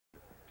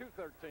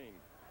213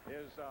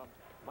 is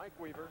Mike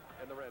Weaver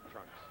in the red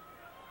trunks.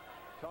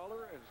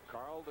 Taller is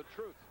Carl the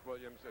Truth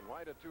Williams in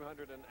white at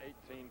 218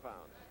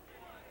 pounds.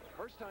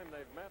 First time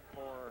they've met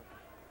for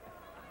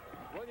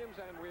Williams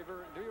and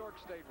Weaver. New York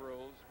State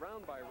rules,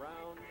 round by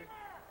round,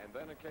 and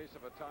then in case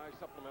of a tie,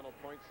 supplemental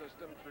point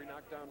system, 3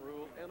 knockdown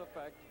rule in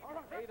effect.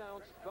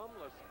 8-ounce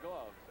thumbless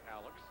gloves,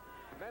 Alex,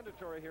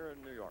 mandatory here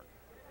in New York.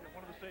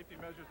 One of the safety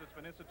measures that's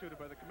been instituted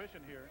by the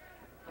commission here,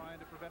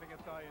 trying to prevent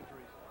against eye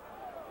injuries.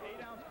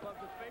 8-ounce gloves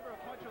that favor a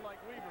puncher like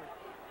Weaver.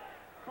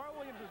 Carl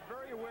Williams is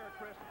very aware,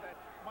 Chris, that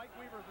Mike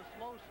Weaver is a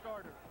slow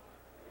starter.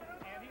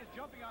 And he is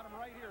jumping on him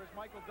right here, as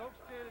Michael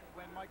Dokes did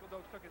when Michael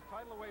Dokes took his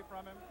title away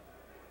from him.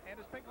 And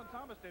as Pinklon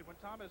Thomas did when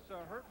Thomas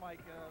hurt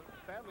Mike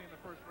badly in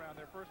the first round,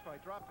 their first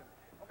fight, dropped him.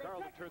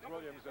 Carl the Truth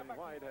Williams in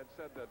white had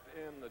said that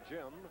in the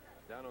gym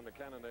down on the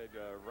Cannonade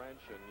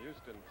Ranch in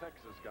Houston,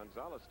 Texas,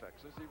 Gonzales,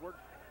 Texas, he worked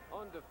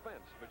on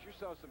defense. But you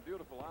saw some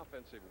beautiful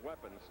offensive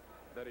weapons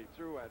that he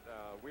threw at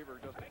Weaver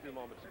just a few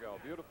moments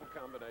ago. Beautiful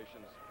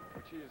combinations,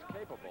 which he is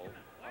capable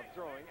of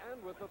throwing,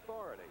 and with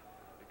authority.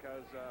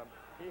 Because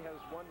he has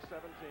won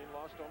 17,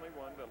 lost only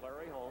 1 to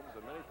Larry Holmes,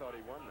 and many thought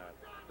he won that.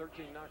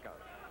 13 knockout.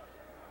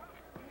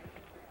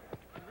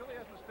 He really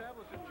hasn't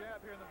established a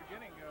jab here in the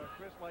beginning,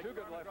 Chris, like Two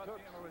good left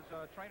hooks. His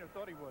trainer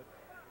thought he would.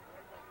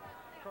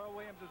 Carl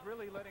Williams is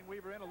really letting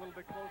Weaver in a little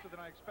bit closer than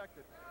I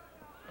expected.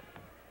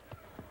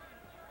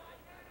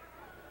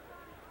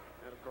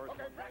 And of course,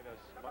 one way to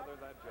smother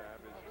that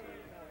jab is to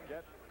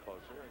get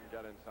closer and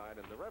get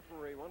inside. And the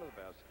referee, one of the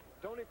best,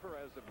 Tony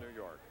Perez of New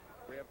York.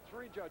 We have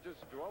 3 judges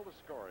who do all the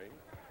scoring.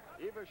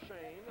 Eva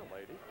Shane, a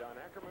lady, Don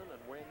Ackerman,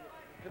 and Wayne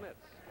Knitz.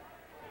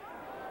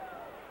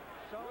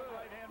 Solid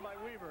right hand by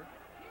Weaver.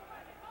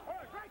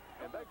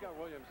 And that got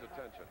Williams'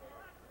 attention.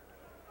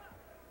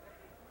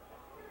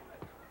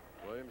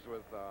 Williams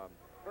with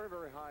very,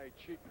 very high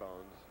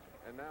cheekbones.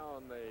 And now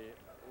on the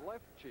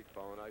left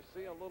cheekbone, I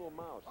see a little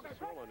mouse, a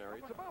swollen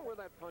area. It's about where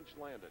that punch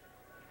landed.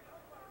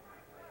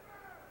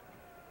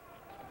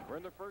 We're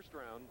in the first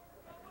round.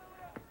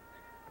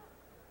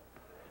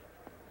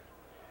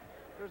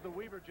 There's the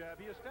Weaver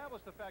jab. He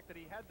established the fact that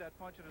he had that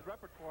punch in his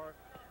repertoire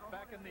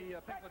back in the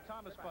Pinklon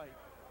Thomas fight.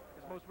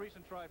 His most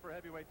recent try for a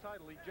heavyweight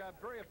title. He jabbed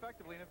very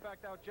effectively and, in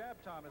fact, out-jabbed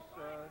Thomas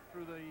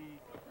through the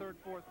 3rd,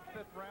 4th,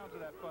 5th rounds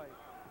of that fight.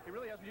 He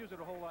really hasn't used it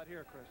a whole lot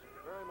here, Chris.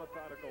 Very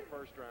methodical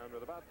first round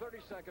with about 30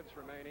 seconds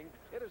remaining.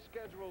 It is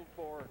scheduled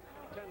for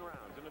 10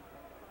 rounds. And if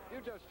you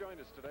just joined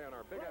us today on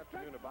our big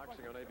afternoon of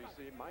boxing on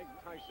ABC, Mike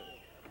Tyson,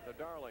 the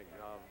darling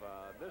of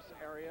this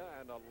area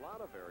and a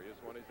lot of areas,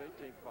 won his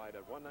 18th fight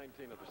at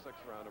 119 of the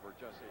 6th round over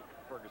Jesse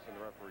Ferguson,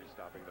 the referee,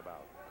 stopping the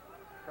bout.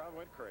 Crowd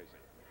went crazy.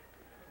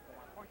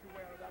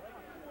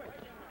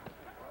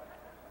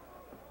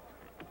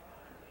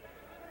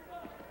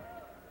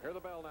 Hear the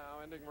bell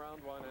now, ending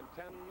round 1 in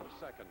 10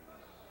 seconds.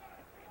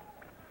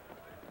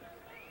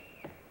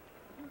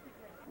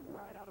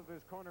 Right out of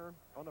this corner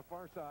on the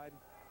far side,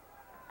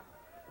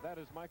 that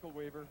is Michael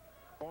Weaver,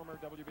 former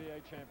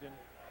WBA champion.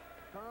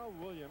 Carl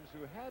Williams,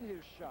 who had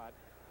his shot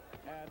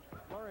at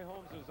Larry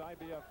Holmes'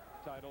 IBF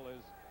title,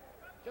 is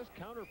just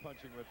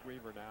counterpunching with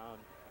Weaver now,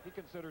 and he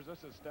considers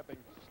this a stepping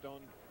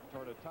stone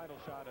toward a title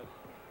shot at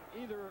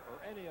either or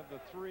any of the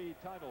 3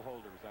 title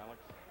holders,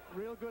 Alex.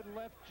 Real good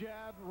left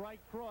jab, right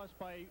cross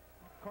by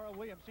Carl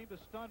Williams. Seemed to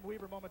stun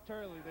Weaver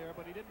momentarily there,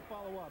 but he didn't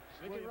follow up.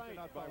 Sneaky right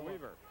by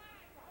Weaver.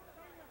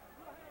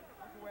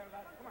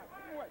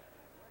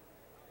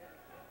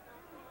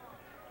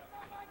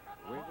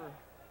 Weaver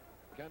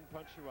can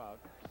punch you out.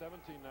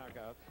 17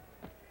 knockouts,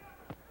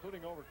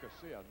 including over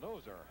Casilla.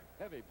 Those are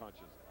heavy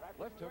punches.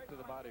 Left hook to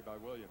the body by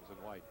Williams in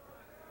white.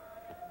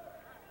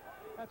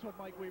 That's what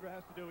Mike Weaver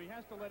has to do. He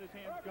has to let his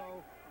hands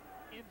go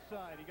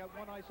inside. He got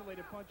one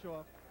isolated punch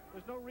off.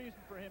 There's no reason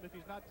for him, if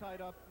he's not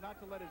tied up, not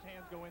to let his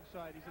hands go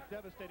inside. He's a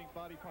devastating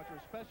body puncher,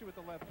 especially with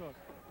the left hook.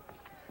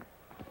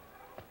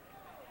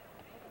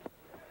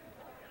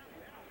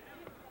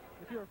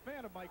 If you're a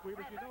fan of Mike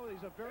Weaver, you know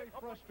he's a very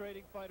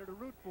frustrating fighter to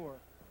root for.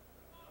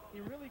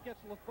 He really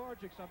gets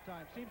lethargic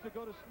sometimes, seems to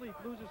go to sleep,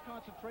 loses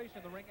concentration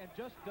in the ring, and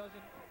just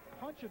doesn't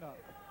punch enough.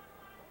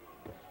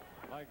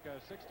 Like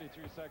 63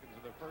 seconds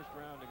of the first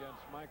round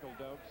against Michael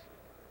Dokes,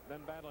 then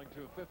battling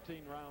to a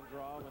 15-round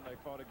draw when they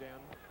fought again.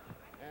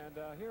 And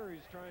here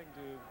he's trying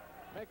to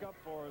make up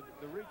for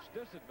the reach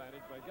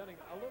disadvantage by getting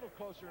a little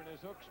closer, and his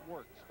hooks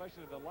worked,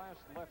 especially the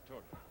last left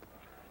hook.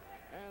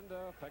 And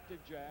effective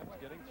jabs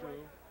getting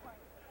through.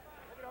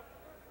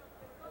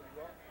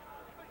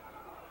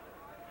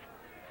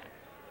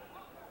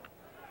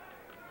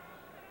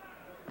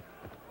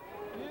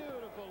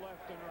 Beautiful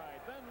left and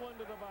right. Then one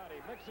to the body,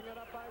 mixing it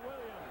up by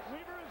Williams.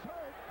 Weaver is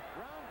hurt.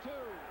 Round 2,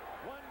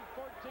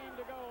 1:14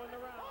 to go in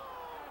the round.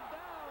 And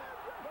down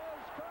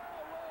goes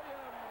Carl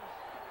Williams.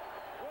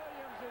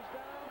 Williams is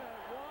down at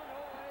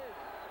 1:08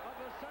 of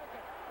the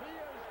second. He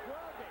is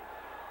groggy.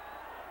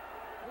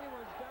 He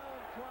was down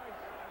twice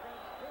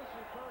against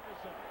Jesse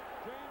Ferguson,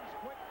 James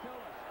Quick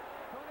Tillis,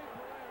 Tony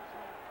Perez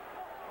now.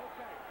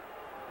 Okay.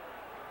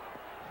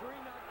 3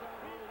 knockdown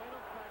rule in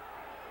effect.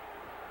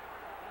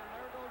 And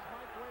there goes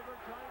Mike Weaver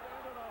trying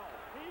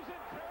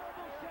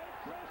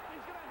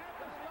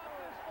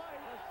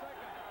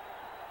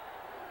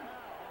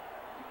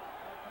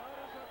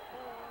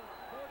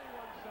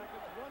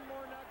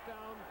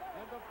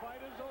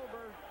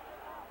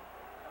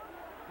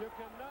You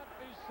cannot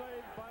be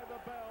saved by the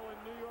bell in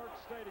New York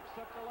State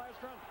except the last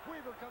round.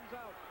 Weaver comes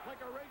out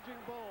like a raging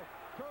bull,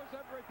 throws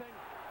everything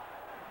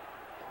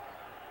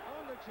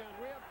on the chin.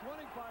 We have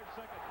 25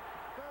 seconds.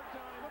 Third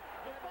time.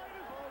 The fight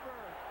is over.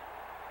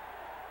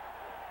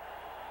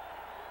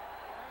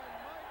 And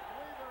Mike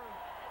Weaver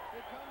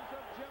becomes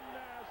a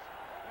gymnast,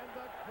 and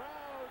the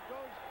crowd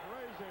goes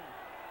crazy.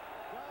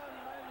 Don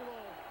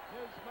Manuel,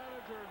 his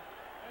manager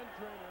and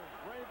trainer,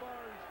 Ray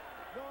Barnes,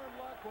 Norm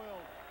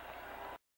Lockwell,